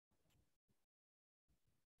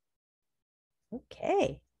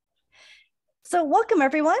Okay. So welcome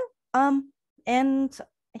everyone. And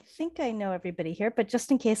I think I know everybody here, but just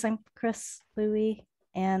in case, I'm Chris Louie,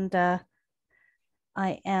 and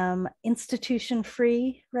I am institution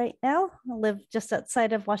free right now. I live just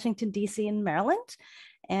outside of Washington, D.C. in Maryland.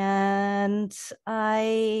 And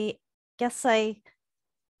I guess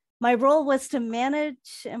my role was to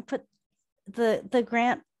manage and put the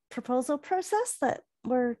grant proposal process that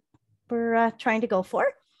we're trying to go for.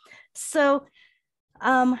 So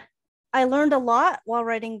I learned a lot while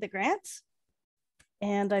writing the grant,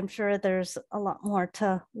 and I'm sure there's a lot more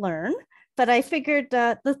to learn. But I figured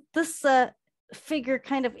this figure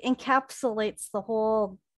kind of encapsulates the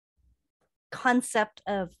whole concept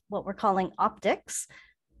of what we're calling optics.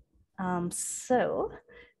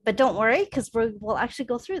 But don't worry, because we'll actually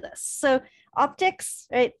go through this. So optics,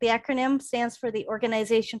 right? The acronym stands for the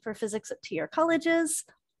Organization for Physics at two-year colleges.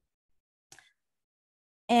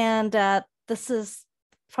 And this is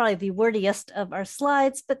probably the wordiest of our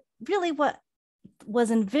slides, but really what was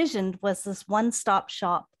envisioned was this one-stop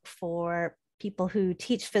shop for people who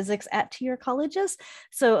teach physics at two-year colleges.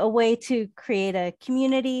 So a way to create a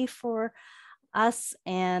community for us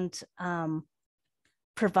and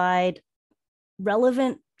provide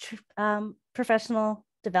relevant professional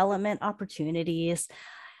development opportunities.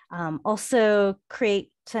 Also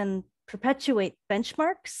create and perpetuate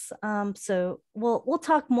benchmarks. So we'll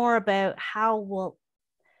talk more about how we'll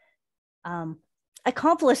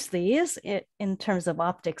accomplish these in terms of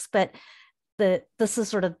optics, but this is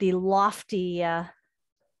sort of the lofty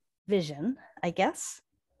vision, I guess.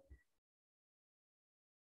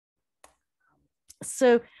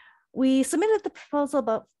 So we submitted the proposal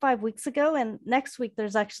about 5 weeks ago, and next week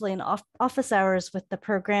there's actually an office hours with the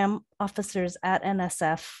program officers at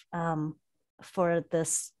NSF for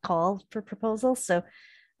this call for proposals. So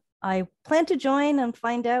I plan to join and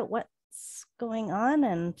find out what's going on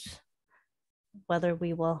and whether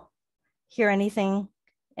we will hear anything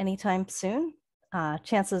anytime soon.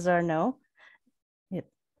 Chances are no.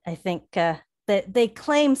 I think that they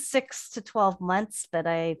claim 6 to 12 months, but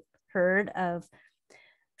I heard of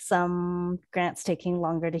some grants taking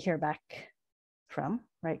longer to hear back from,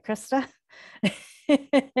 right, Krista?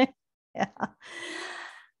 Yeah.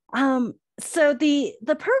 So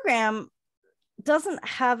the program doesn't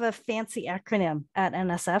have a fancy acronym at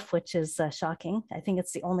NSF, which is shocking. I think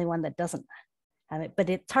it's the only one that doesn't have it, but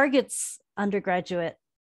it targets undergraduate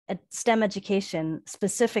STEM education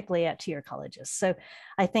specifically at two-year colleges. So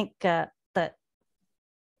I think that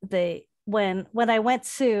when I went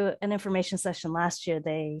to an information session last year,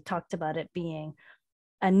 they talked about it being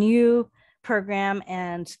a new program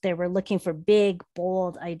and they were looking for big,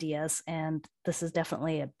 bold ideas. And this is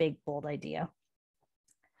definitely a big, bold idea.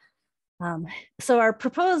 So our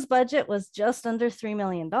proposed budget was just under $3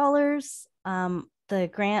 million. The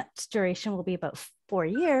grant duration will be about 4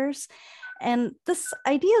 years. And this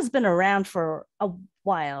idea has been around for a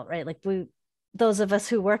while, right? Like those of us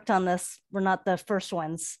who worked on this were not the first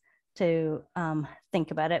ones to think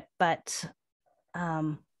about it, but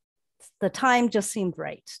the time just seemed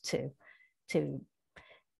right to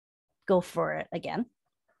go for it again.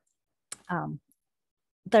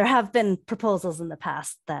 There have been proposals in the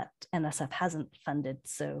past that NSF hasn't funded,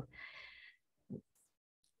 so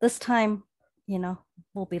this time,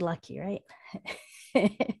 we'll be lucky, right?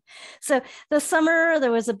 So this summer,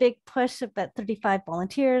 there was a big push of about 35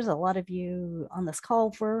 volunteers. A lot of you on this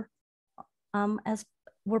call were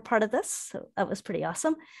part of this, so that was pretty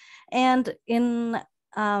awesome. And in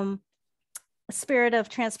spirit of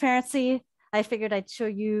transparency, I figured I'd show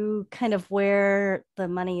you kind of where the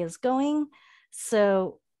money is going.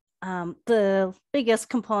 So the biggest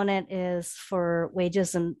component is for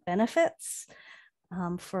wages and benefits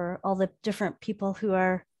for all the different people who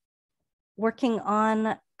are working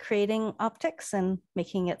on creating optics and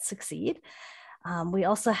making it succeed. We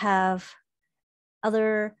also have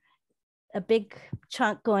a big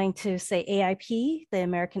chunk going to, say, AIP, the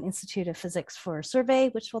American Institute of Physics for Survey,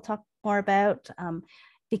 which we'll talk more about.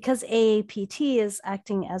 Because AAPT is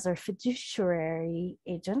acting as our fiduciary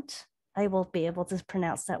agent, I will be able to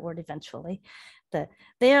pronounce that word eventually.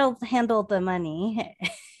 They'll handle the money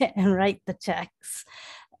and write the checks.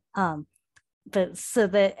 But so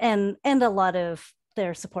that, and a lot of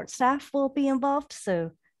their support staff will be involved.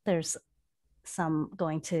 So there's some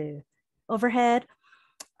going to overhead.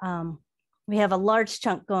 We have a large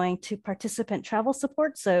chunk going to participant travel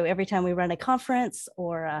support. So every time we run a conference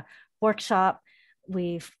or a workshop,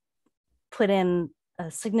 we've put in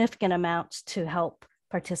a significant amount to help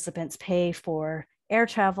participants pay for air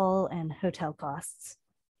travel and hotel costs.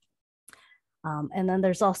 And then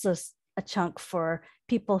there's also a chunk for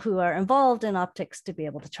people who are involved in optics to be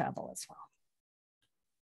able to travel as well.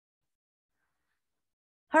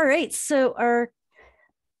 All right, so our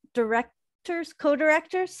directors,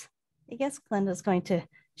 co-directors, I guess Glenda's going to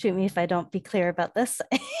shoot me if I don't be clear about this.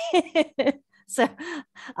 So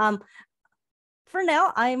for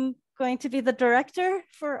now, I'm going to be the director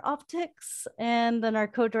for optics. And then our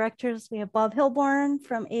co-directors, we have Bob Hilborn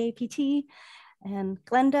from AAPT and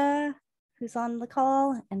Glenda, who's on the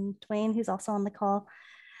call, and Dwayne, who's also on the call.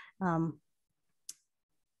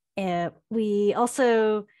 And we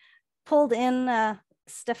also pulled in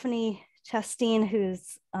Stephanie Chastain,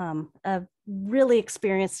 who's a really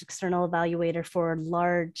experienced external evaluator for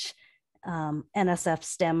large NSF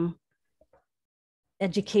STEM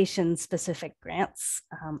education specific grants.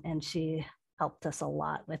 And she helped us a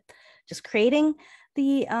lot with just creating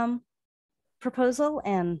the proposal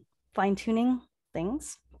and fine tuning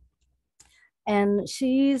things. And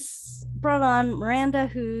she's brought on Miranda,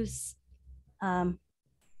 who's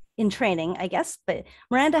in training, I guess, but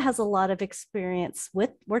Miranda has a lot of experience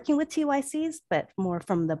with working with TYCs, but more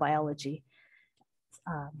from the biology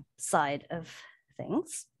side of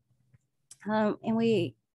things. And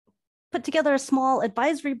we put together a small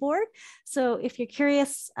advisory board. So if you're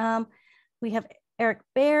curious, we have Eric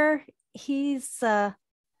Baer. He's, so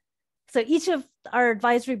each of our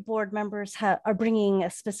advisory board members are bringing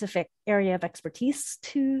a specific area of expertise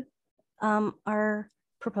to our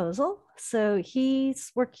proposal. So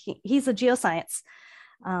he's a geoscience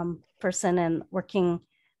person and working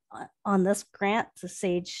on this grant, the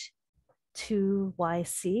SAGE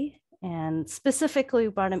 2YC, and specifically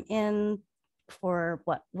brought him in for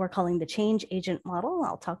what we're calling the change agent model.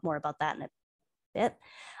 I'll talk more about that in a bit.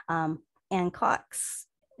 Ann Cox,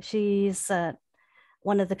 she's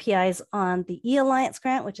one of the PIs on the E-Alliance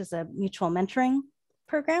grant, which is a mutual mentoring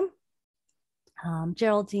program.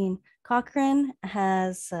 Geraldine Cochran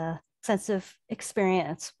has extensive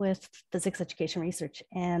experience with physics education research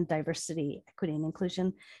and diversity, equity, and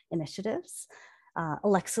inclusion initiatives.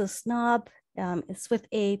 Alexis Knob is with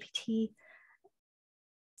AAPT.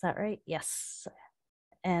 Is that right? Yes.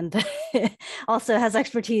 And also has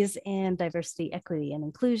expertise in diversity, equity, and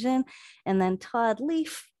inclusion. And then Todd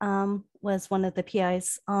Leaf was one of the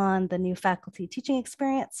PIs on the new faculty teaching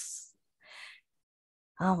experience.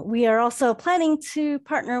 We are also planning to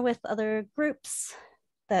partner with other groups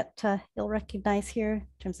that you'll recognize here in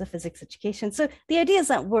terms of physics education. So the idea is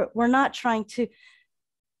that we're not trying to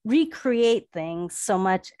recreate things so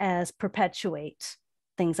much as perpetuate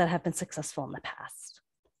things that have been successful in the past.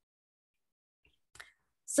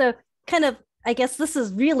 So kind of, I guess this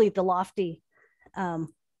is really the lofty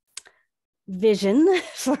vision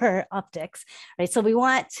for optics, right? So we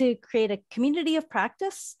want to create a community of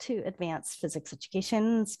practice to advance physics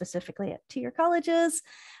education, specifically at tier colleges,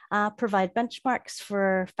 provide benchmarks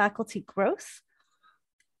for faculty growth.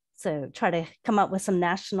 So try to come up with some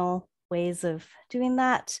national ways of doing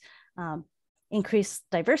that, increase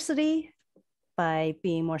diversity by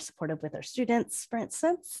being more supportive with our students, for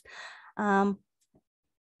instance,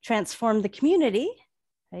 transform the community,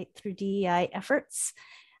 right, through DEI efforts,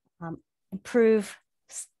 improve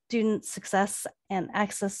student success and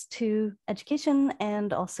access to education,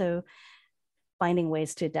 and also finding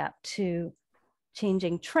ways to adapt to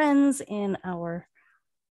changing trends in our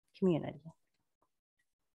community.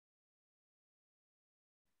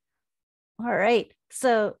 All right,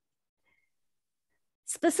 so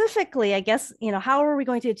specifically, I guess, how are we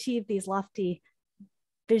going to achieve these lofty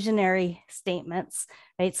visionary statements,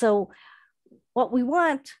 right? So what we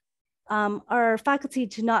want our faculty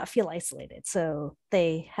to not feel isolated. So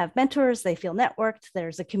they have mentors, they feel networked,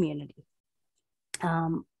 there's a community.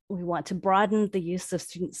 We want to broaden the use of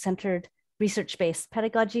student-centered research-based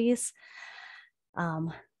pedagogies.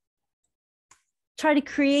 Try to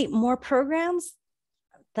create more programs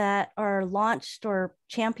that are launched or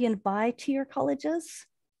championed by tier colleges,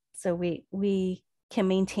 so we can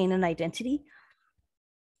maintain an identity.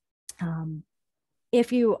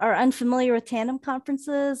 If you are unfamiliar with tandem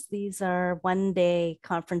conferences, these are one-day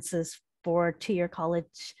conferences for tier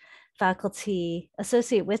college faculty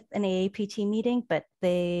associated with an AAPT meeting, but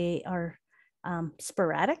they are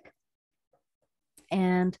sporadic.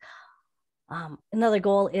 And another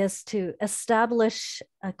goal is to establish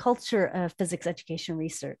a culture of physics education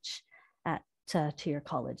research at tier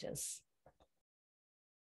colleges.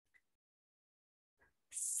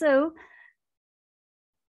 So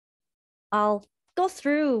I'll go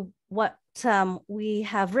through what we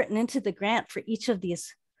have written into the grant for each of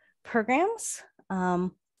these programs,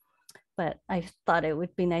 but I thought it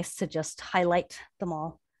would be nice to just highlight them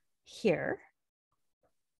all here.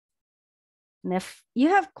 And if you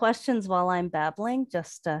have questions while I'm babbling,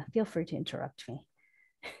 just feel free to interrupt me.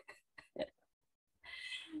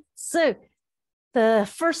 So the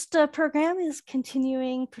first program is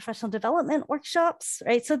continuing professional development workshops,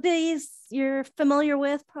 right? So these you're familiar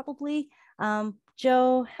with probably.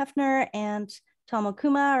 Joe Hefner and Tom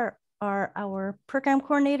Okuma are our program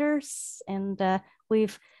coordinators, and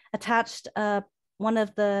we've attached one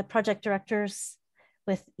of the project directors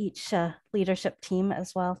with each leadership team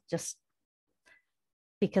as well, just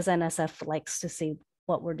because NSF likes to see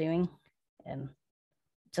what we're doing and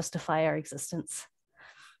justify our existence.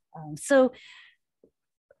 So,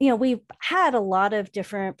 we've had a lot of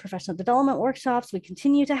different professional development workshops. We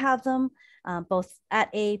continue to have them both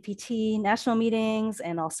at AAPT national meetings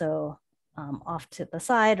and also off to the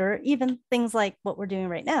side, or even things like what we're doing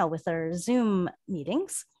right now with our Zoom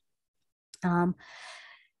meetings.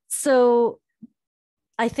 So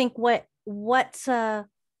I think what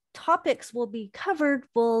topics will be covered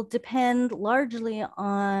will depend largely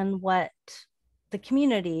on what the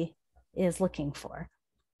community is looking for.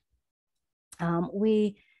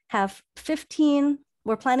 We have 15,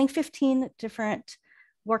 we're planning 15 different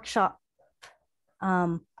workshop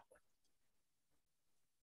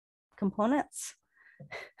components.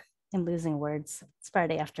 I'm losing words, it's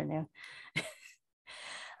Friday afternoon.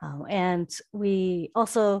 And we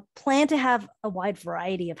also plan to have a wide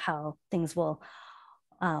variety of how things will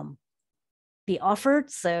be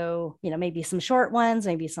offered. So, maybe some short ones,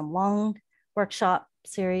 maybe some long workshop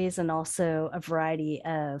series, and also a variety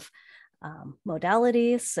of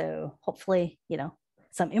modalities. So hopefully,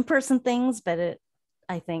 some in-person things, but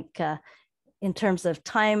I think in terms of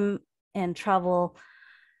time and travel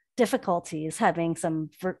difficulties, having some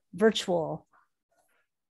virtual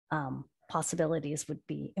possibilities would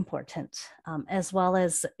be important, as well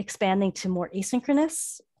as expanding to more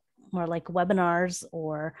asynchronous, more like webinars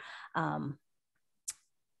or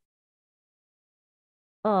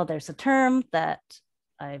there's a term that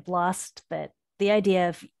I've lost, but the idea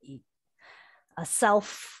of a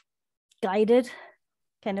self-guided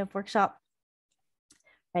kind of workshop,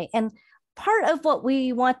 right? And part of what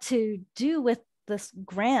we want to do with this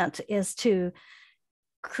grant is to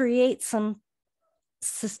create some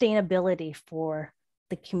sustainability for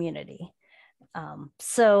the community.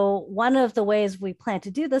 So one of the ways we plan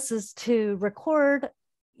to do this is to record,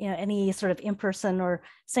 any sort of in-person or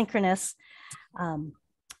synchronous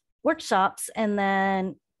workshops, and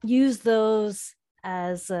then use those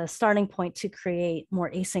as a starting point to create more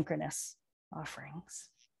asynchronous offerings.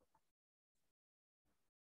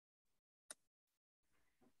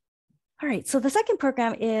 All right, so the second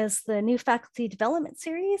program is the new faculty development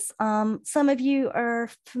series. Some of you are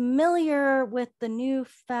familiar with the new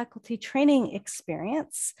faculty training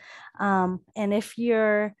experience. And if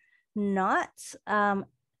you're not,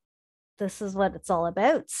 this is what it's all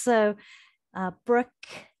about. So Brooke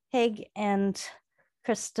Haig and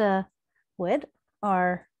Krista Wood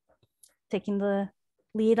are taking the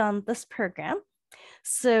lead on this program.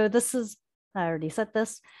 So this is, I already said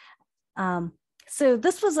this. So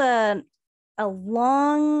this was a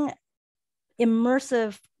long,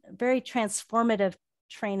 immersive, very transformative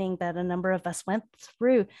training that a number of us went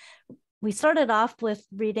through. We started off with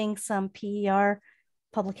reading some PER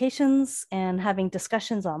publications and having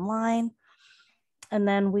discussions online. And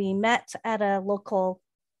then we met at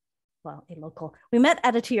we met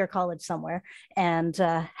at a two-year college somewhere and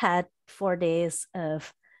had 4 days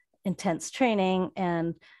of intense training.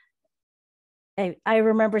 And I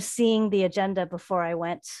remember seeing the agenda before I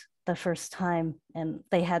went the first time, and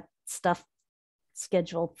they had stuff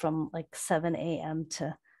scheduled from like 7 a.m.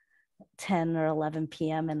 to 10 or 11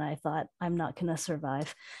 p.m. And I thought, I'm not going to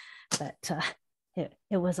survive, but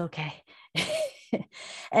it was okay.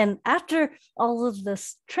 And after all of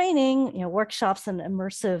this training, workshops and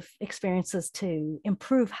immersive experiences to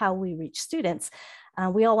improve how we reach students,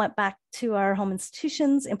 we all went back to our home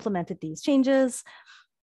institutions, implemented these changes,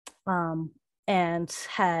 and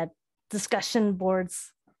had discussion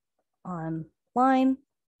boards online.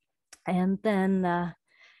 And then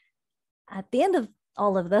at the end of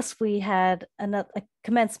all of this, we had a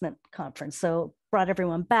commencement conference. So brought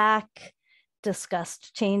everyone back,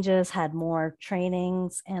 discussed changes, had more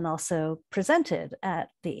trainings, and also presented at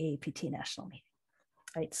the AAPT national meeting.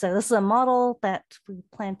 Right, so this is a model that we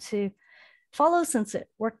plan to follow since it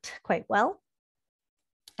worked quite well.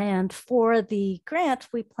 And for the grant,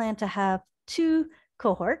 we plan to have 2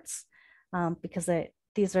 cohorts because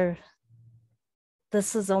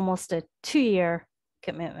this is almost a 2-year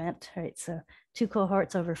commitment, right? So 2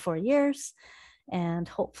 cohorts over 4 years, and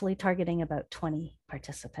hopefully targeting about 20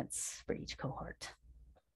 participants for each cohort.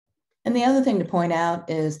 And the other thing to point out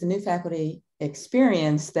is the new faculty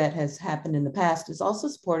experience that has happened in the past is also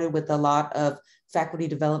supported with a lot of faculty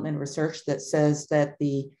development research that says that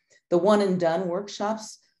the one and done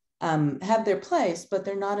workshops have their place, but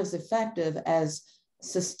they're not as effective as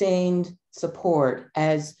sustained support,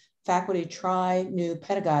 as faculty try new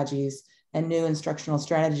pedagogies and new instructional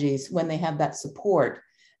strategies when they have that support,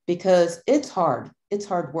 because it's hard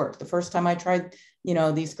work. The first time I tried,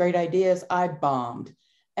 these great ideas, I bombed.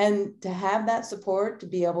 And to have that support, to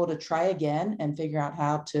be able to try again and figure out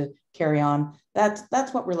how to carry on,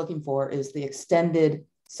 that's what we're looking for, is the extended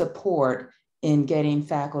support in getting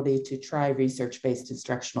faculty to try research-based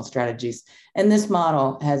instructional strategies. And this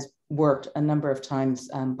model has worked a number of times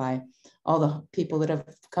by all the people that have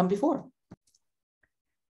come before.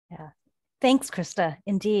 Yeah. Thanks, Krista.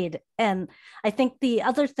 Indeed. And I think the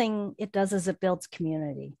other thing it does is it builds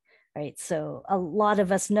community, right? So a lot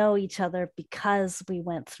of us know each other because we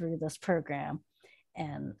went through this program.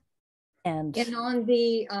 And on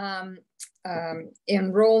the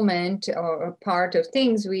enrollment or part of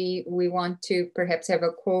things, we want to perhaps have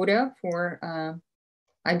a quota for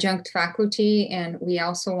adjunct faculty, and we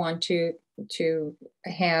also want to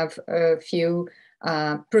have a few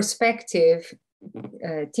prospective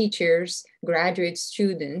teachers, graduate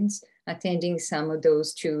students attending some of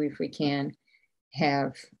those too, if we can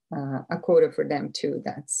have a quota for them too.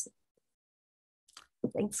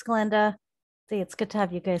 Thanks, Glenda. See, it's good to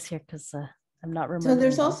have you guys here because I'm not remembering. So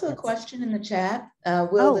there's also a question in the chat.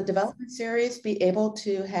 Will the development series be able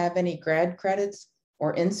to have any grad credits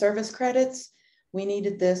or in-service credits? We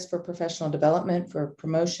needed this for professional development for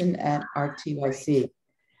promotion at our TYC.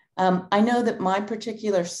 I know that my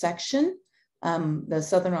particular section, the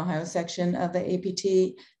Southern Ohio section of the APT,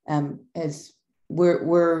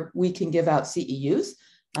 we can give out CEUs,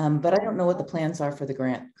 but I don't know what the plans are for the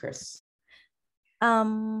grant, Chris.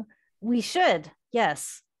 We should,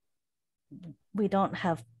 yes. We don't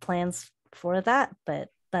have plans for that, but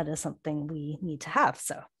that is something we need to have.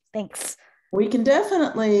 So thanks. We can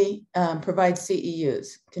definitely provide CEUs,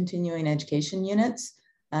 continuing education units,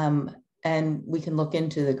 and we can look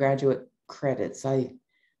into the graduate credits. I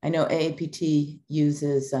know AAPT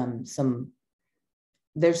uses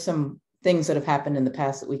there's some things that have happened in the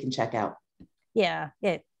past that we can check out. Yeah,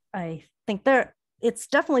 I think it's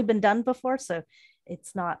definitely been done before, so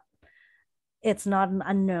it's not an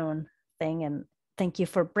unknown thing. And thank you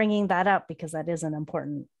for bringing that up, because that is an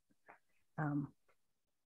important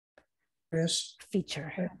Chris,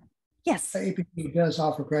 feature. Yes. AAPT does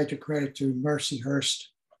offer graduate credit through Mercyhurst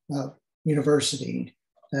University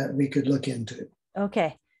that we could look into.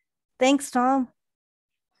 Okay. Thanks, Tom.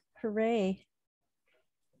 Hooray.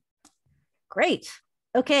 Great.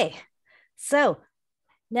 Okay. So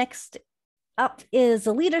next up is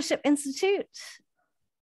the Leadership Institute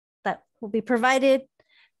that will be provided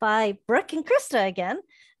by Brooke and Krista again.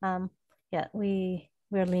 Yeah, we're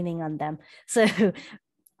leaning on them. So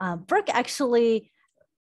Brooke actually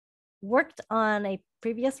ran a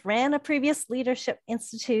previous Leadership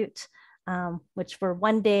Institute, which were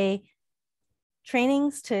one-day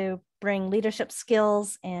trainings to bring leadership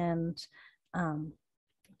skills and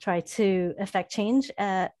try to affect change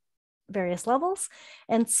at various levels.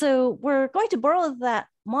 And so we're going to borrow that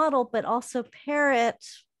model, but also pair it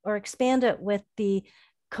or expand it with the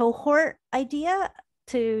cohort idea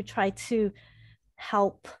to try to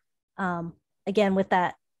help, again, with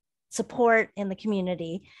that support in the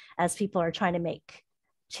community as people are trying to make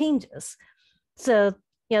changes. So,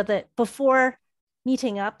 that before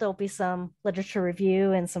meeting up, there'll be some literature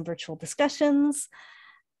review and some virtual discussions.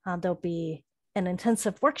 There'll be an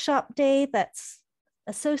intensive workshop day that's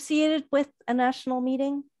associated with a national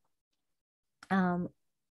meeting, and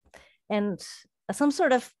some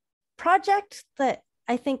sort of project that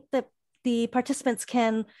I think that the participants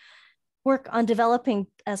can work on developing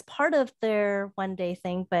as part of their one-day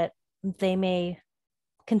thing, but they may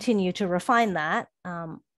continue to refine that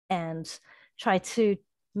and try to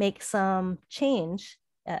make some change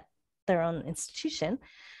at their own institution.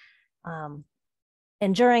 And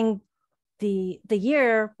during the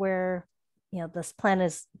year where this plan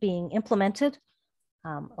is being implemented,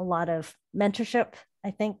 a lot of mentorship,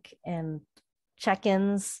 I think, and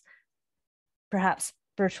check-ins, perhaps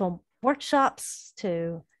virtual workshops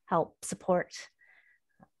to help support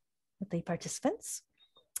the participants.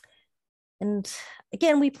 And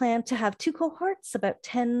again, we plan to have 2 cohorts, about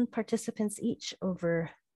 10 participants each over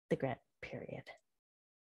the grant period.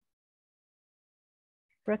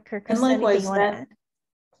 Brooke or Krista, anything you want to add?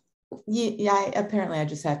 Yeah, apparently I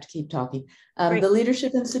just have to keep talking. The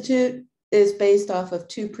Leadership Institute is based off of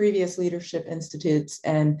 2 previous Leadership Institutes,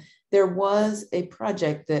 and there was a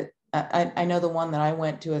project that I know the one that I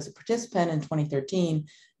went to as a participant in 2013,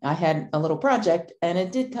 I had a little project and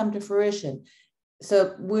it did come to fruition.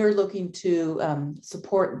 So we're looking to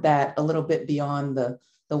support that a little bit beyond the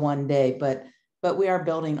one day, but we are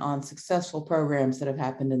building on successful programs that have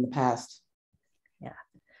happened in the past. Yeah.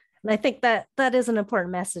 And I think that that is an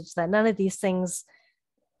important message, that none of these things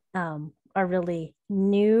are really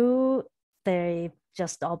new. They've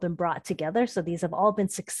just all been brought together. So these have all been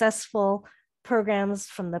successful programs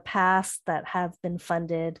from the past that have been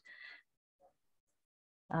funded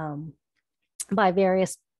by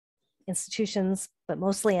various institutions, but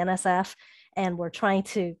mostly NSF. And we're trying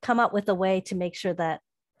to come up with a way to make sure that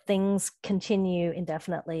things continue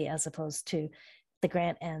indefinitely, as opposed to the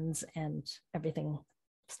grant ends and everything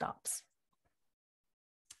stops.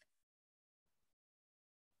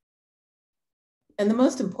 And the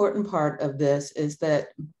most important part of this is that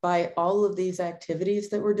by all of these activities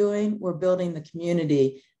that we're doing, we're building the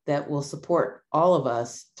community that will support all of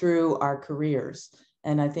us through our careers.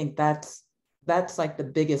 And I think that's like the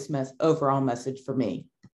biggest overall message for me.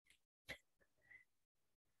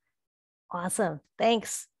 Awesome.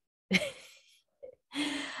 Thanks.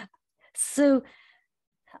 So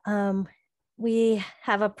we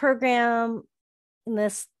have a program in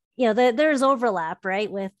this, there's overlap,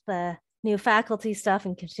 right, with the new faculty stuff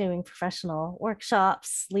and continuing professional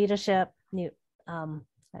workshops, leadership, I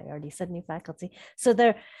already said new faculty. So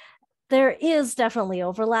there is definitely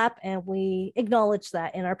overlap, and we acknowledge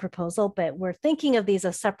that in our proposal, but we're thinking of these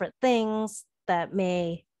as separate things that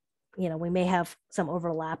may, we may have some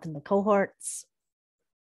overlap in the cohorts.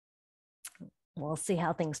 We'll see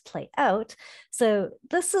how things play out. So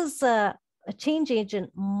this is a change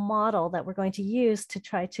agent model that we're going to use to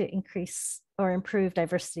try to increase or improve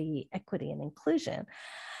diversity, equity, and inclusion.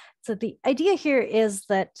 So the idea here is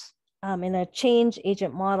that in a change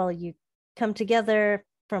agent model, you come together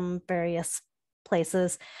from various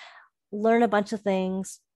places, learn a bunch of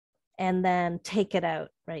things, and then take it out,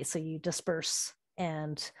 right? So you disperse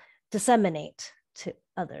and disseminate to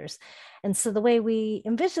others. And so the way we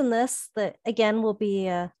envision this, that again will be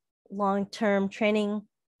a long-term training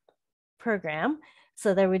program.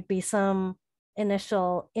 So there would be some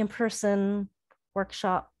initial in-person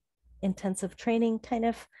workshop, intensive training kind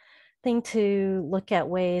of thing to look at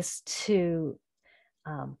ways to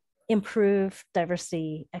improve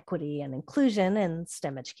diversity, equity, and inclusion in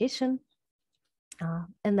STEM education.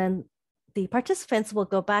 And then the participants will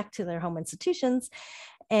go back to their home institutions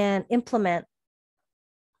and implement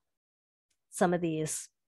some of these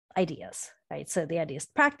ideas, right? So the idea is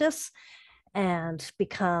to practice and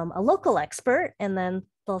become a local expert, and then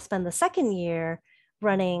they'll spend the second year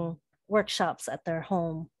running workshops at their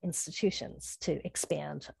home institutions to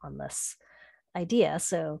expand on this idea.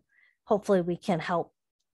 So hopefully we can help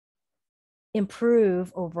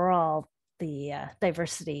improve overall the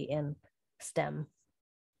diversity in STEM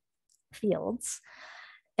fields.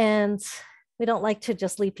 And we don't like to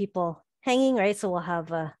just leave people hanging, right? So we'll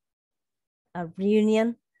have a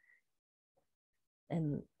reunion.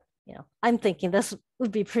 And, I'm thinking this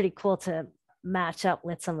would be pretty cool to match up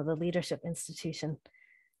with some of the leadership institution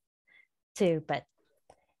too, but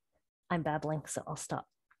I'm babbling, so I'll stop.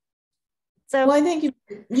 So, well, I think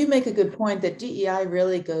you make a good point that DEI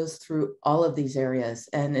really goes through all of these areas,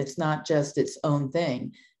 and it's not just its own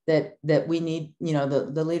thing. That we need,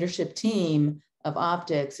 the leadership team of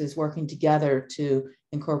optics is working together to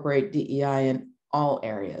incorporate DEI in all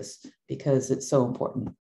areas because it's so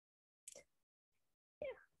important.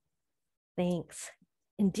 Thanks.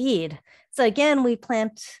 Indeed. So again, we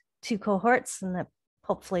plan 2 cohorts and that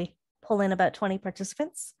hopefully pull in about 20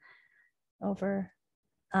 participants over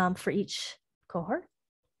for each cohort.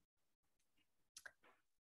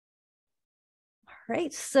 All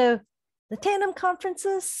right. So the tandem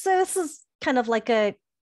conferences. So this is kind of like a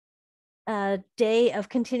day of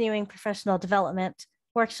continuing professional development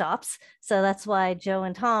workshops. So that's why Joe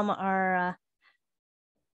and Tom are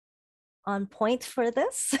on point for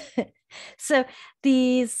this. So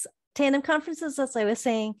these tandem conferences, as I was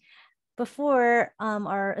saying before,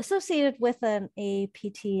 are associated with an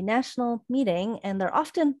AAPT national meeting, and they're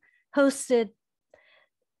often hosted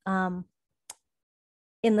in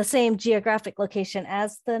the same geographic location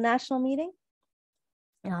as the national meeting.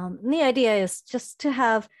 And the idea is just to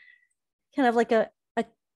have kind of like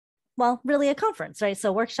really a conference, right?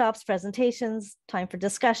 So workshops, presentations, time for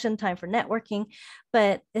discussion, time for networking,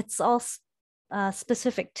 but it's all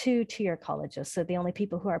specific to your colleges. So the only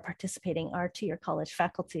people who are participating are to your college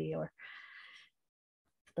faculty or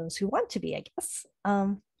those who want to be, I guess.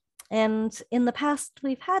 And in the past,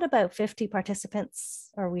 we've had about 50 participants,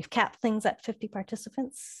 or we've capped things at 50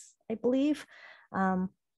 participants, I believe.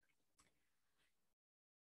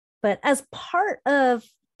 But as part of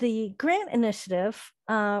the grant initiative,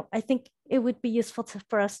 I think it would be useful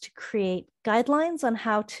for us to create guidelines on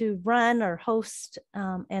how to run or host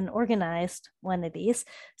and organize one of these.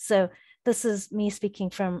 So this is me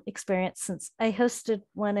speaking from experience, since I hosted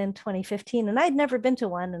one in 2015 and I'd never been to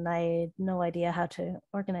one, and I had no idea how to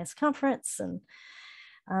organize a conference. And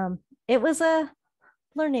it was a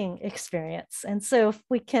learning experience. And so if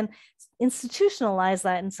we can institutionalize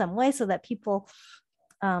that in some way so that people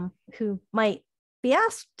who might be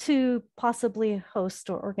asked to possibly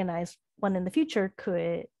host or organize one in the future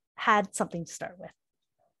had something to start with.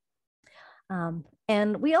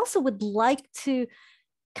 And we also would like to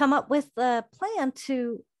come up with a plan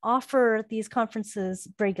to offer these conferences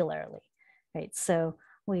regularly, right? So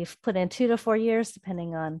we've put in 2 to 4 years,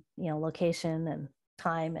 depending on location and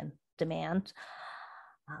time and demand.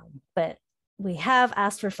 But we have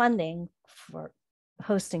asked for funding for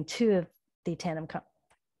hosting 2 of the tandem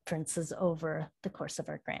conferences over the course of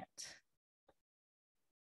our grant.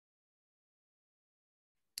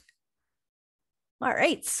 All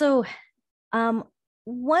right, so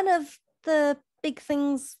one of the big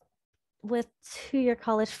things with 2-year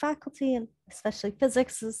college faculty, and especially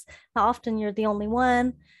physics, is how often you're the only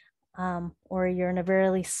one, or you're in a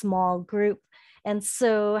very small group. And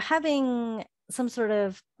so having some sort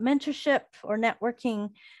of mentorship or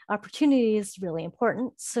networking opportunity is really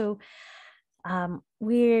important. So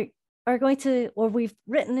we are going to, or we've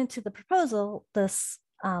written into the proposal, this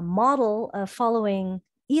model of following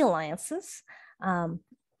e-alliances. And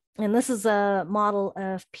this is a model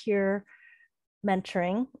of peer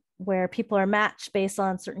mentoring where people are matched based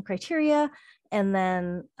on certain criteria and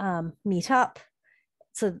then meet up.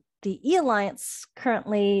 So the e-alliance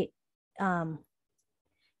currently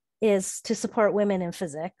is to support women in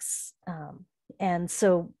physics. And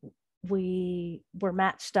so we were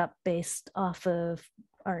matched up based off of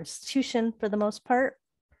our institution for the most part,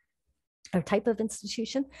 our type of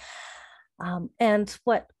institution. And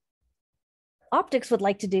what Optics would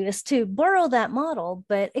like to do is to borrow that model,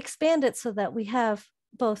 but expand it so that we have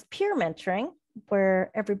both peer mentoring, where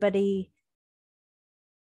everybody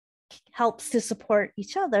helps to support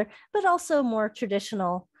each other, but also more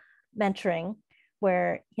traditional mentoring,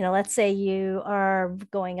 where, let's say you are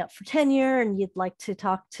going up for tenure and you'd like to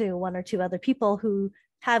talk to 1 or 2 other people who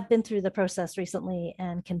have been through the process recently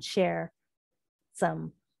and can share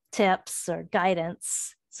some tips or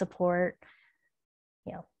guidance, support,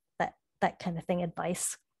 that kind of thing,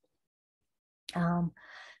 advice.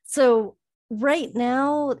 So right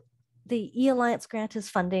now, the e-alliance grant is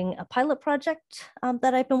funding a pilot project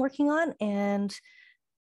that I've been working on, and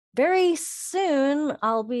very soon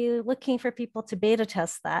I'll be looking for people to beta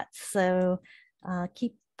test that. So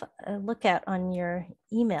keep a lookout on your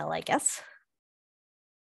email, I guess.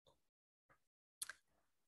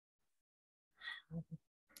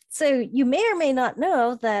 So you may or may not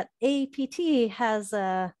know that AAPT has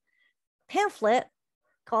a pamphlet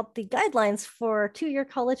called the Guidelines for 2-Year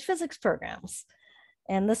College Physics Programs.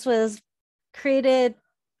 And this was created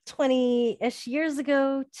 20-ish years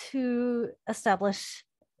ago to establish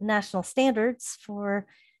national standards for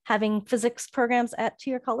having physics programs at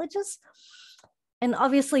 2-year colleges. And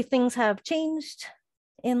obviously things have changed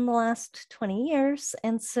in the last 20 years.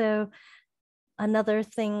 And so another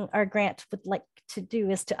thing our grant would like to do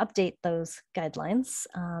is to update those guidelines.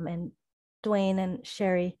 And Dwayne and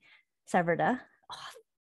Sherry Severda,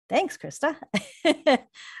 thanks, Krista,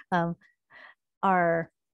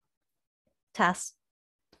 are tasked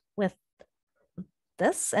with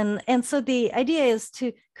this. And so the idea is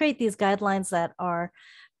to create these guidelines that are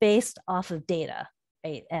based off of data,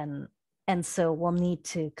 right? And so we'll need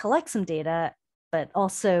to collect some data, but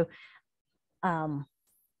also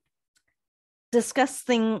discuss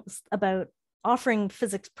things about offering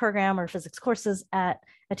physics program or physics courses at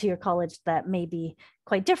a 2-year college that may be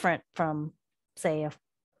quite different from, say, a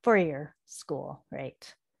 4-year school,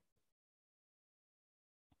 right?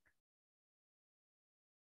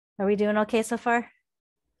 Are we doing okay so far?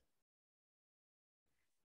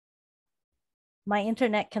 My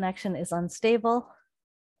internet connection is unstable.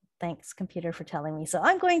 Thanks, computer, for telling me. So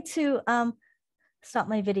I'm going to stop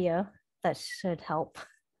my video. That should help.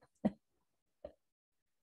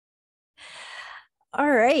 All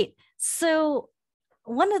right, so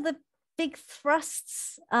one of the big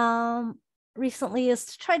thrusts recently is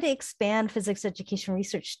to try to expand physics education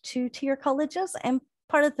research to 2-year colleges. And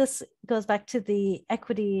part of this goes back to the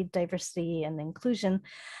equity, diversity, and inclusion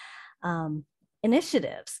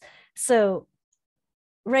initiatives. So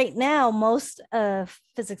right now, most of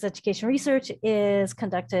physics education research is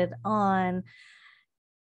conducted on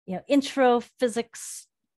intro physics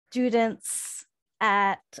students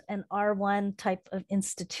at an R1 type of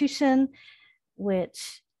institution,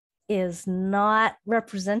 which is not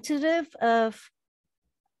representative of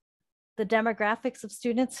the demographics of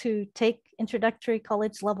students who take introductory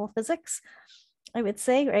college level physics, I would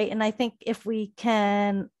say, right? And I think if we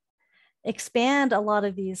can expand a lot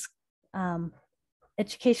of these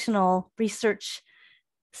educational research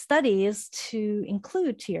studies to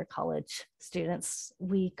include two-year college students,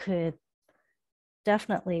 we could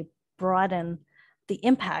definitely broaden the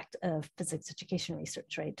impact of physics education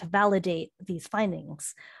research, right? To validate these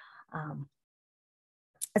findings.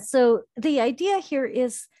 So the idea here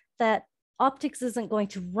is that optics isn't going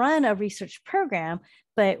to run a research program,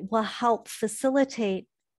 but will help facilitate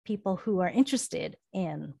people who are interested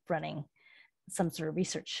in running some sort of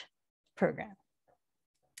research program.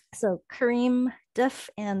 So Kareem Diff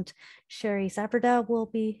and Sherry Zaberda will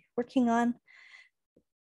be working on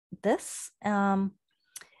this.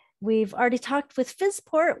 We've already talked with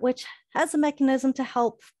Phys-Port, which has a mechanism to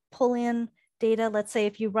help pull in data. Let's say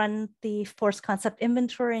if you run the force concept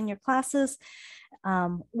inventory in your classes,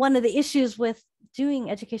 one of the issues with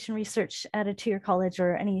doing education research at a two-year college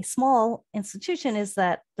or any small institution is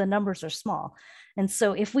that the numbers are small. And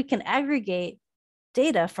so if we can aggregate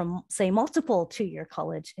data from, say, multiple two-year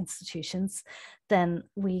college institutions, then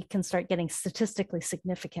we can start getting statistically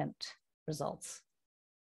significant results.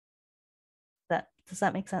 Does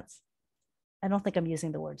that make sense? I don't think I'm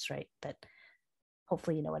using the words right, but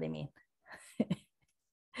hopefully you know what I mean.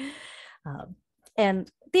 And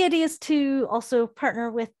the idea is to also partner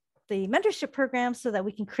with the mentorship program so that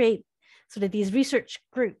we can create sort of these research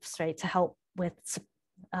groups, right, to help with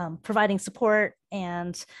providing support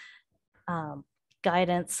and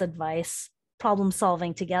guidance, advice, problem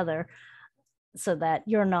solving together, so that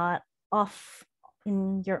you're not off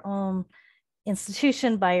in your own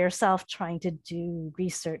institution by yourself trying to do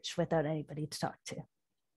research without anybody to talk to.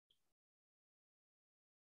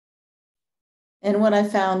 And what I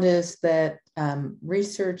found is that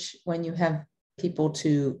research, when you have people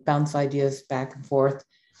to bounce ideas back and forth,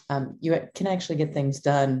 you can actually get things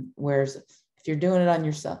done. Whereas if you're doing it on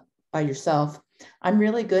yourself, by yourself, I'm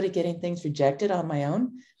really good at getting things rejected on my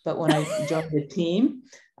own. But when I joined the team,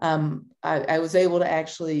 I was able to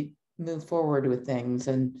actually move forward with things.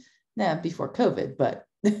 And before COVID, but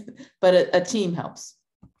a team helps.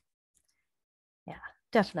 Yeah,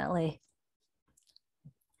 definitely.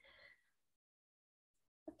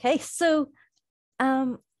 Okay, so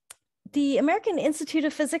the American Institute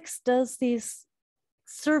of Physics does these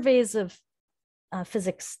surveys of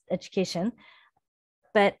physics education,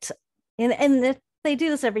 but and they do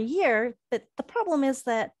this every year. But the problem is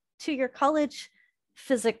that two-year college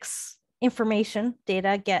physics information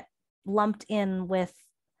data get lumped in with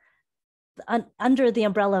under the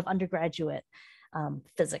umbrella of undergraduate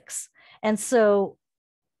physics. And so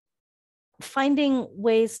finding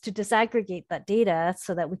ways to disaggregate that data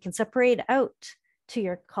so that we can separate out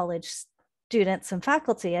two-year college students and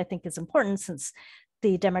faculty, I think is important, since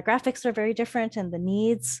the demographics are very different and the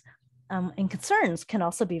needs and concerns can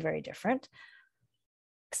also be very different.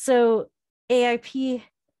 So AIP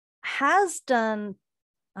has done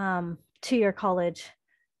two-year college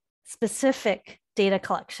specific data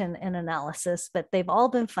collection and analysis, but they've all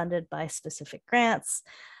been funded by specific grants.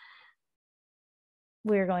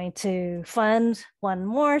 We're going to fund one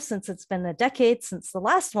more since it's been a decade since the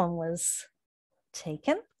last one was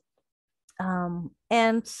taken.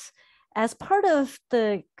 And as part of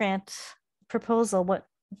the grant proposal,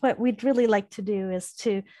 what we'd really like to do is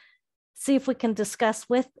to see if we can discuss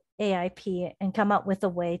with AIP and come up with a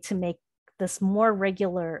way to make this more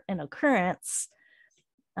regular an occurrence,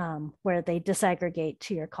 where they disaggregate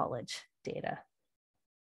two-year college data.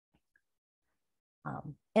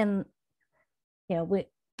 And the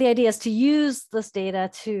idea is to use this data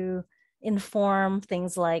to inform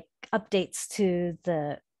things like updates to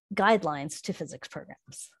the guidelines to physics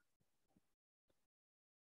programs.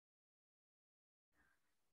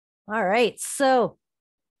 All right, so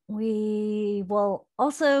we will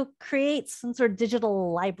also create some sort of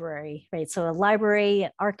digital library, right? So a library,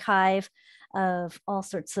 an archive of all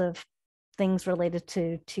sorts of things related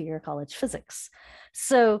to two-year college physics.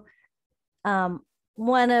 So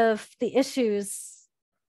one of the issues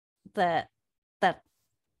that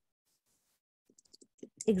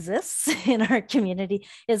exists in our community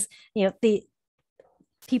is, the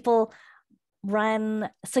people run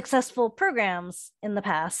successful programs in the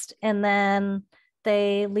past and then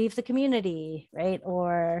they leave the community, right?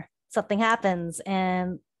 Or something happens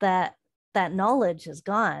and that knowledge is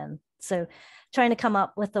gone. So trying to come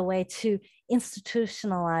up with a way to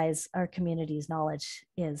institutionalize our community's knowledge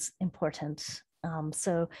is important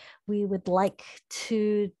So we would like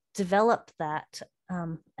to develop that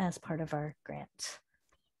as part of our grant.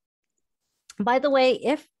 By the way,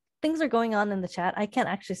 if things are going on in the chat, I can't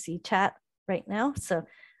actually see chat right now. So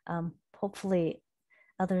hopefully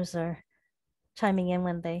others are chiming in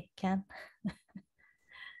when they can.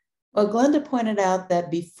 Well, Glenda pointed out that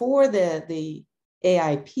before the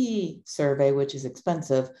AIP survey, which is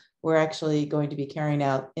expensive, we're actually going to be carrying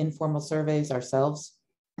out informal surveys ourselves.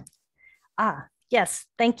 Ah, yes,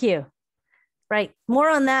 thank you. Right, more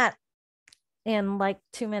on that in like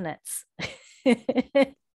 2 minutes.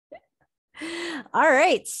 All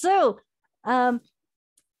right, so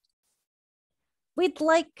we'd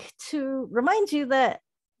like to remind you that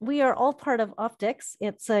we are all part of Optics.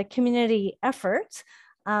 It's a community effort.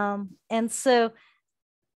 And so,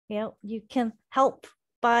 you can help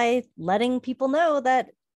by letting people know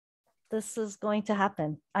that this is going to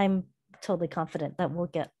happen. I'm totally confident that we'll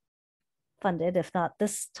get funded. If not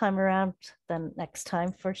this time around, then next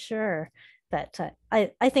time for sure. But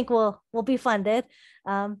I think we'll be funded.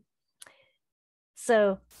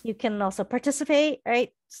 So you can also participate,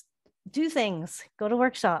 right? Do things, go to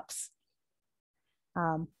workshops,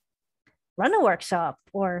 run a workshop,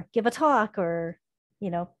 or give a talk, or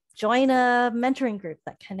join a mentoring group,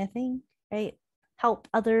 that kind of thing, right? Help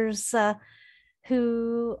others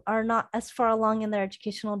who are not as far along in their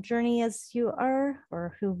educational journey as you are,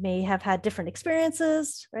 or who may have had different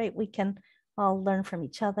experiences, right? We can all learn from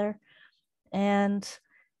each other and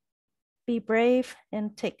be brave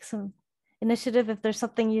and take some initiative if there's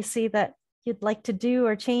something you see that you'd like to do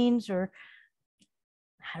or change, or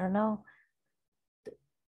I don't know.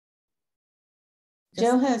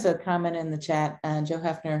 Joe has a comment in the chat, Joe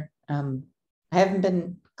Hefner. I haven't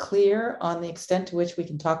been clear on the extent to which we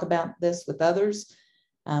can talk about this with others.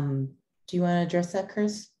 Do you want to address that,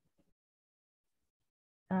 Chris?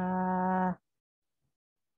 I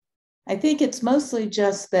think it's mostly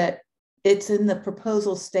just that it's in the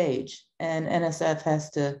proposal stage, and NSF has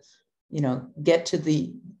to, get to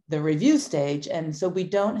the review stage, and so we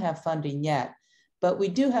don't have funding yet, but we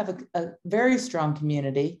do have a very strong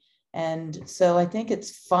community. And so I think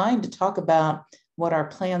it's fine to talk about what our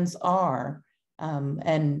plans are.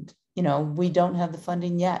 And, we don't have the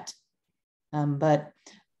funding yet. But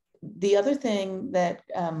the other thing that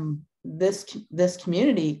this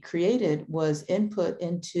community created was input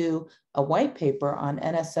into a white paper on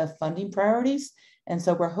NSF funding priorities. And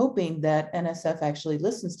so we're hoping that NSF actually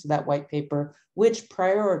listens to that white paper, which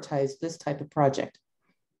prioritized this type of project.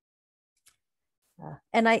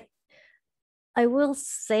 And I will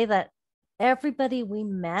say that everybody we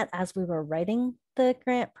met as we were writing the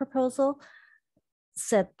grant proposal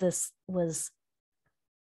said this was,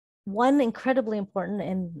 one, incredibly important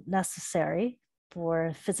and necessary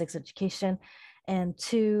for physics education, and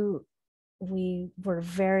two, we were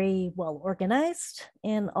very well organized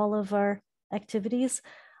in all of our activities.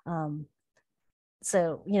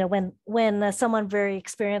 So, when someone very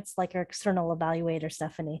experienced, like our external evaluator,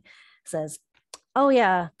 Stephanie, says, oh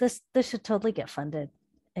yeah, this should totally get funded.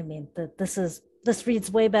 I mean, this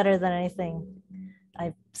reads way better than anything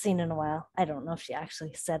I've seen in a while. I don't know if she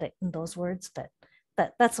actually said it in those words, but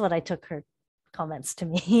that's what I took her comments to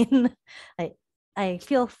mean. I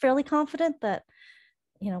feel fairly confident that,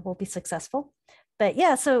 we'll be successful. But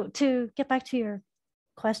yeah, so to get back to your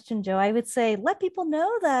question, Joe, I would say let people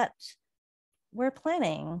know that we're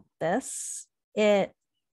planning this. We're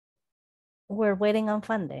waiting on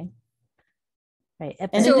funding. Right.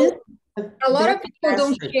 And so a lot of people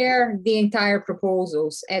don't share the entire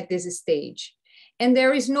proposals at this stage. And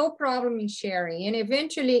there is no problem in sharing. And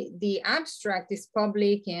eventually the abstract is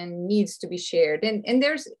public and needs to be shared. And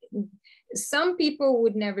there's some people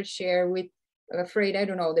would never share with, afraid, I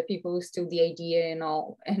don't know, the people who steal the idea and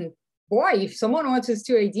all. And boy, if someone wants to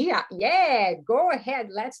steal idea, yeah, go ahead,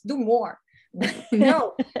 let's do more.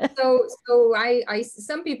 No, so I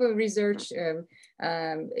some people research in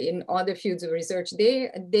other fields of research, they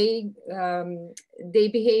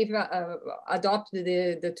behave adopt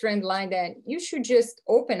the trend line that you should just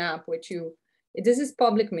open up this is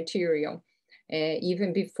public material,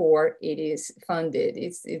 even before it is funded.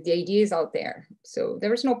 The idea is out there, so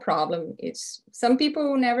there's no problem. It's some people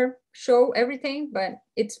will never show everything, but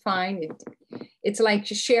it's fine. It's like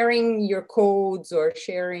sharing your codes or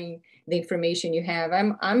sharing the information you have.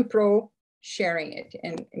 I'm pro sharing it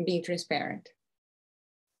and being transparent.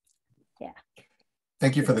 Yeah.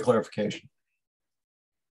 Thank you for the clarification.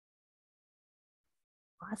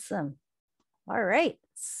 Awesome. All right.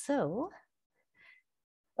 So,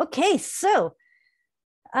 okay. So,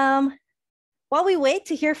 while we wait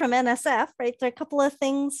to hear from NSF, right, there are a couple of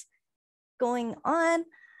things going on.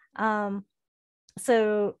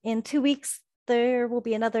 So in 2 weeks, there will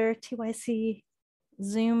be another TYC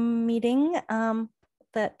Zoom meeting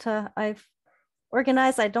that I've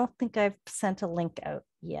organized. I don't think I've sent a link out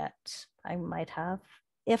yet. I might have.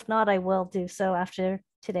 If not, I will do so after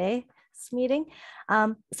today's meeting.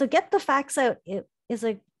 So Get the Facts Out. It is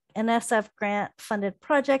an SF grant funded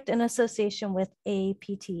project in association with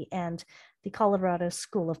AAPT and the Colorado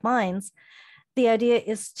School of Mines. The idea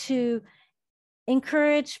is to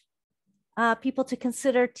encourage people to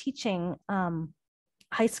consider teaching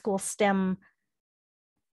high school STEM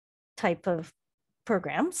type of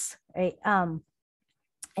programs, right?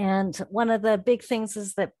 And one of the big things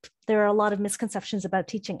is that there are a lot of misconceptions about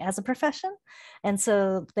teaching as a profession. And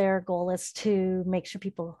so their goal is to make sure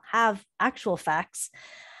people have actual facts.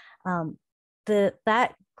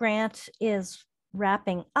 That grant is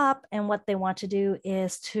wrapping up, and what they want to do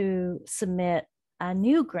is to submit a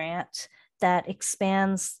new grant that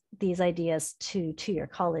expands these ideas to two-year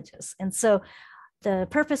colleges. And so the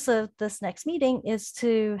purpose of this next meeting is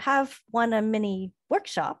to have a mini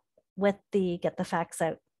workshop with the Get the Facts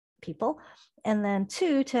Out people, and then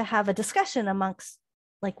two, to have a discussion amongst,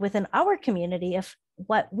 like, within our community, if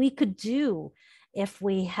what we could do if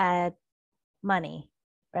we had money,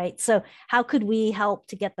 right? So how could we help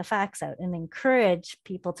to get the facts out and encourage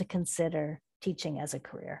people to consider teaching as a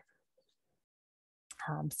career?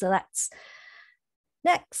 So that's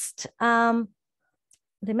next. The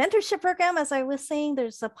mentorship program, as I was saying,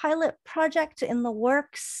 there's a pilot project in the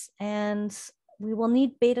works, and we will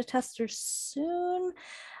need beta testers soon.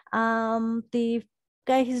 The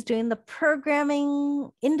guy who's doing the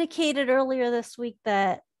programming indicated earlier this week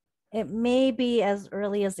that it may be as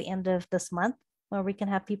early as the end of this month where we can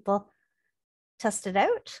have people test it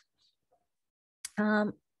out.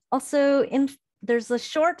 Also, there's a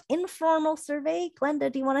short informal survey.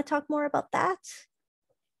 Glenda, do you want to talk more about that?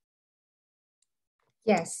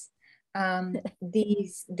 Yes,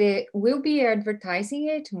 we'll be advertising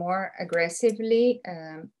it more aggressively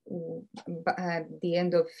at the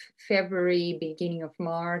end of February, beginning of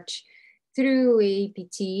March, through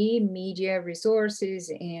AAPT, media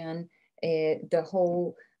resources, and the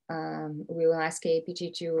whole, we'll ask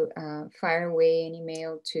AAPT to fire away an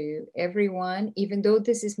email to everyone, even though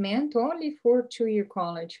this is meant only for two-year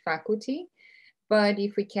college faculty. But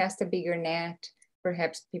if we cast a bigger net,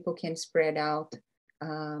 perhaps people can spread out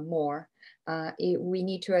more. We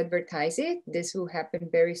need to advertise it. This will happen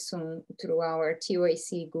very soon through our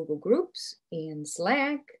TYC Google Groups and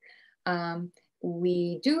Slack.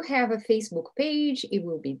 We do have a Facebook page. It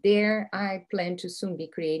will be there. I plan to soon be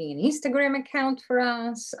creating an Instagram account for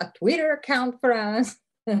us, a Twitter account for us,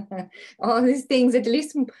 all these things, at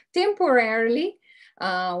least temporarily.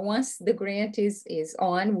 Once the grant is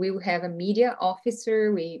on, we will have a media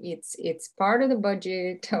officer. It's part of the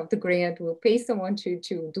budget of the grant. We'll pay someone to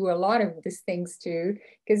do a lot of these things too,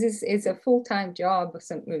 because it's a full-time job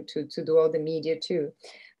to do all the media too.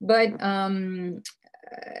 But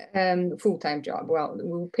full-time job. Well,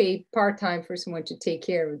 we'll pay part-time for someone to take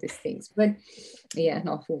care of these things, but yeah,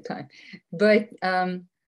 not full-time. But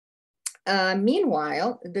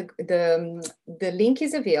meanwhile, the link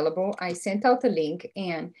is available. I sent out the link,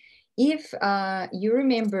 and if you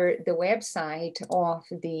remember the website of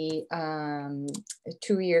the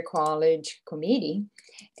two-year college committee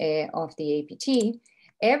of the APT,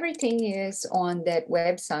 everything is on that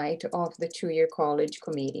website of the two-year college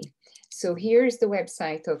committee. So here's the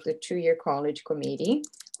website of the two-year college committee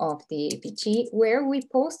of the APT, where we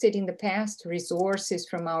posted in the past resources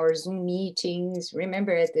from our Zoom meetings,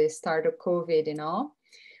 remember at the start of COVID and all.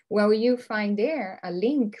 Well, you find there a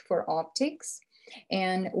link for optics,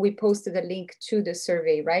 and we posted a link to the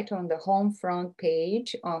survey right on the home front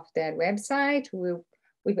page of that website.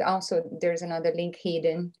 We've also, there's another link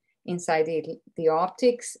hidden inside the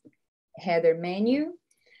optics header menu.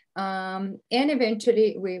 And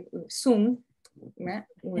eventually,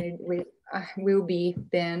 we'll be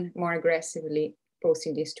then more aggressively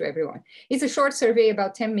posting this to everyone. It's a short survey,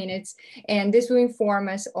 about 10 minutes, and this will inform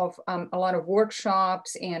us of a lot of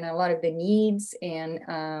workshops and a lot of the needs and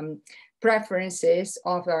preferences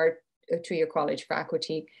of our two-year college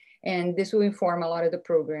faculty. And this will inform a lot of the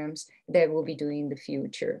programs that we'll be doing in the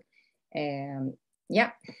future.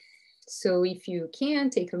 Yeah. So if you can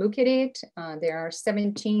take a look at it, there are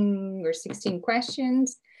 17 or 16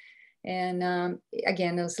 questions. And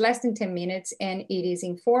again, it was less than 10 minutes, and it is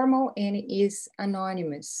informal and it is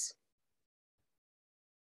anonymous.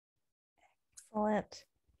 Excellent.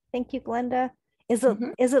 Thank you, Glenda. Is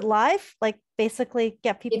it live? Like basically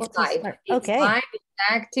get people to start? Okay. It's live and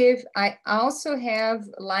active. I also have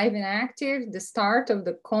live and active the start of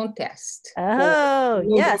the contest. Oh,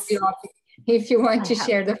 yes. if you want I to have.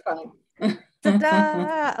 share the fun.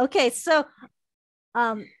 Ta-da! Okay, so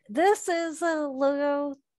this is a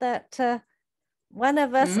logo that one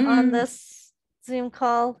of us on this Zoom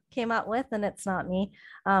call came out with, and it's not me.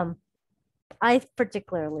 I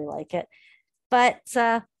particularly like it, but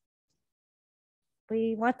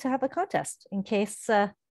we want to have a contest in case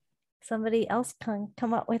somebody else can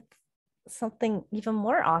come up with something even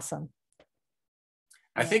more awesome.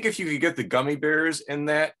 I think if you could get the gummy bears in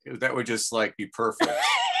that would just like be perfect.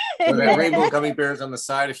 Or that rainbow gummy bears on the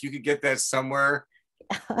side, if you could get that somewhere,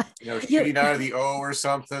 you know, shooting out of the O or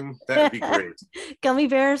something, that would be great. Gummy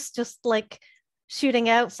bears just like shooting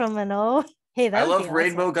out from an O. Hey, that I would love be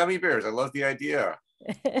rainbow awesome. gummy bears. I love the idea.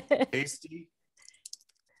 Tasty.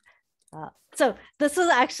 So this is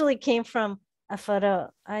actually came from a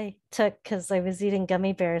photo I took because I was eating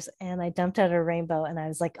gummy bears and I dumped out a rainbow and I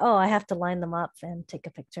was like, oh, I have to line them up and take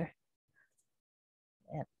a picture.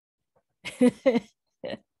 Yeah.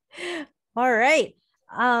 All right.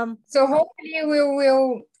 So hopefully we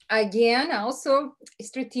will again also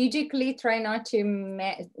strategically try not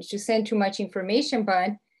to send too much information,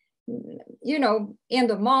 but you know,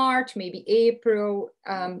 end of March, maybe April,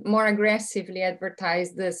 more aggressively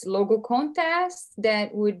advertise this logo contest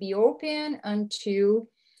that would be open until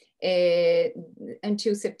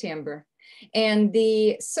September. And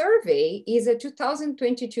the survey is a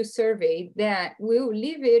 2022 survey that will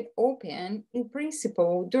leave it open in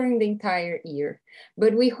principle during the entire year.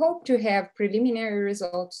 But we hope to have preliminary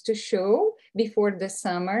results to show before the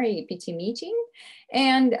summer AAPT meeting.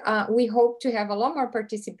 And we hope to have a lot more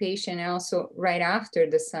participation also right after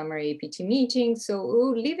the summer AAPT meeting. So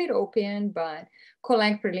we'll leave it open, but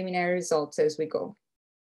collect preliminary results as we go.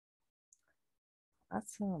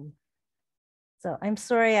 Awesome. So I'm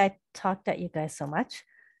sorry I talked at you guys so much.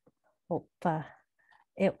 Hope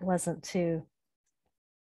it wasn't too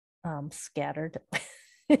scattered.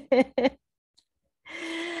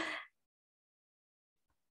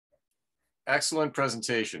 Excellent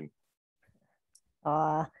presentation.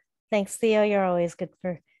 Thanks, Theo. You're always good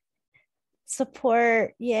for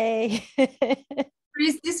support. Yay.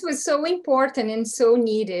 This was so important and so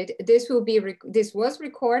needed. This was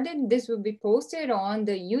recorded. This will be posted on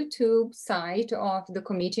the YouTube site of the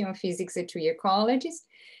Committee on Physics at two-year colleges.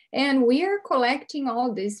 And we are collecting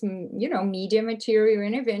all this, you know, media material,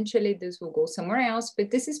 and eventually this will go somewhere else. But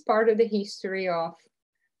this is part of the history of,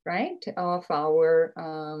 right, of our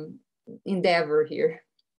endeavor here.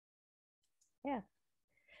 Yeah.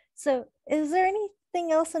 So is there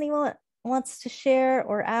anything else anyone wants to share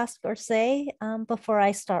or ask or say before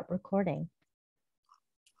I start recording?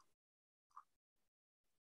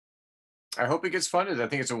 I hope it gets funded. I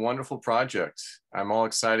think it's a wonderful project. I'm all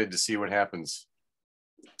excited to see what happens.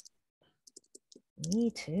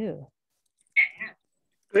 Me too.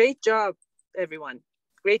 Great job, everyone.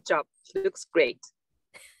 Great job. Looks great.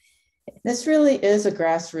 This really is a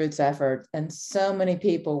grassroots effort, and so many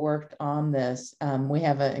people worked on this. We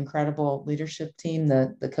have an incredible leadership team.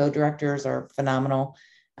 The co-directors are phenomenal,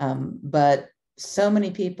 but so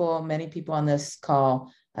many people on this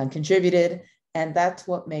call contributed, and that's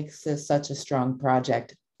what makes this such a strong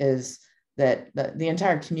project, is that the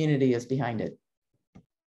entire community is behind it.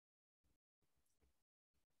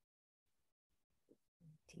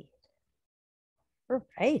 Indeed. All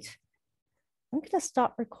right. I'm going to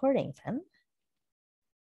stop recording then.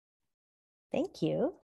 Thank you.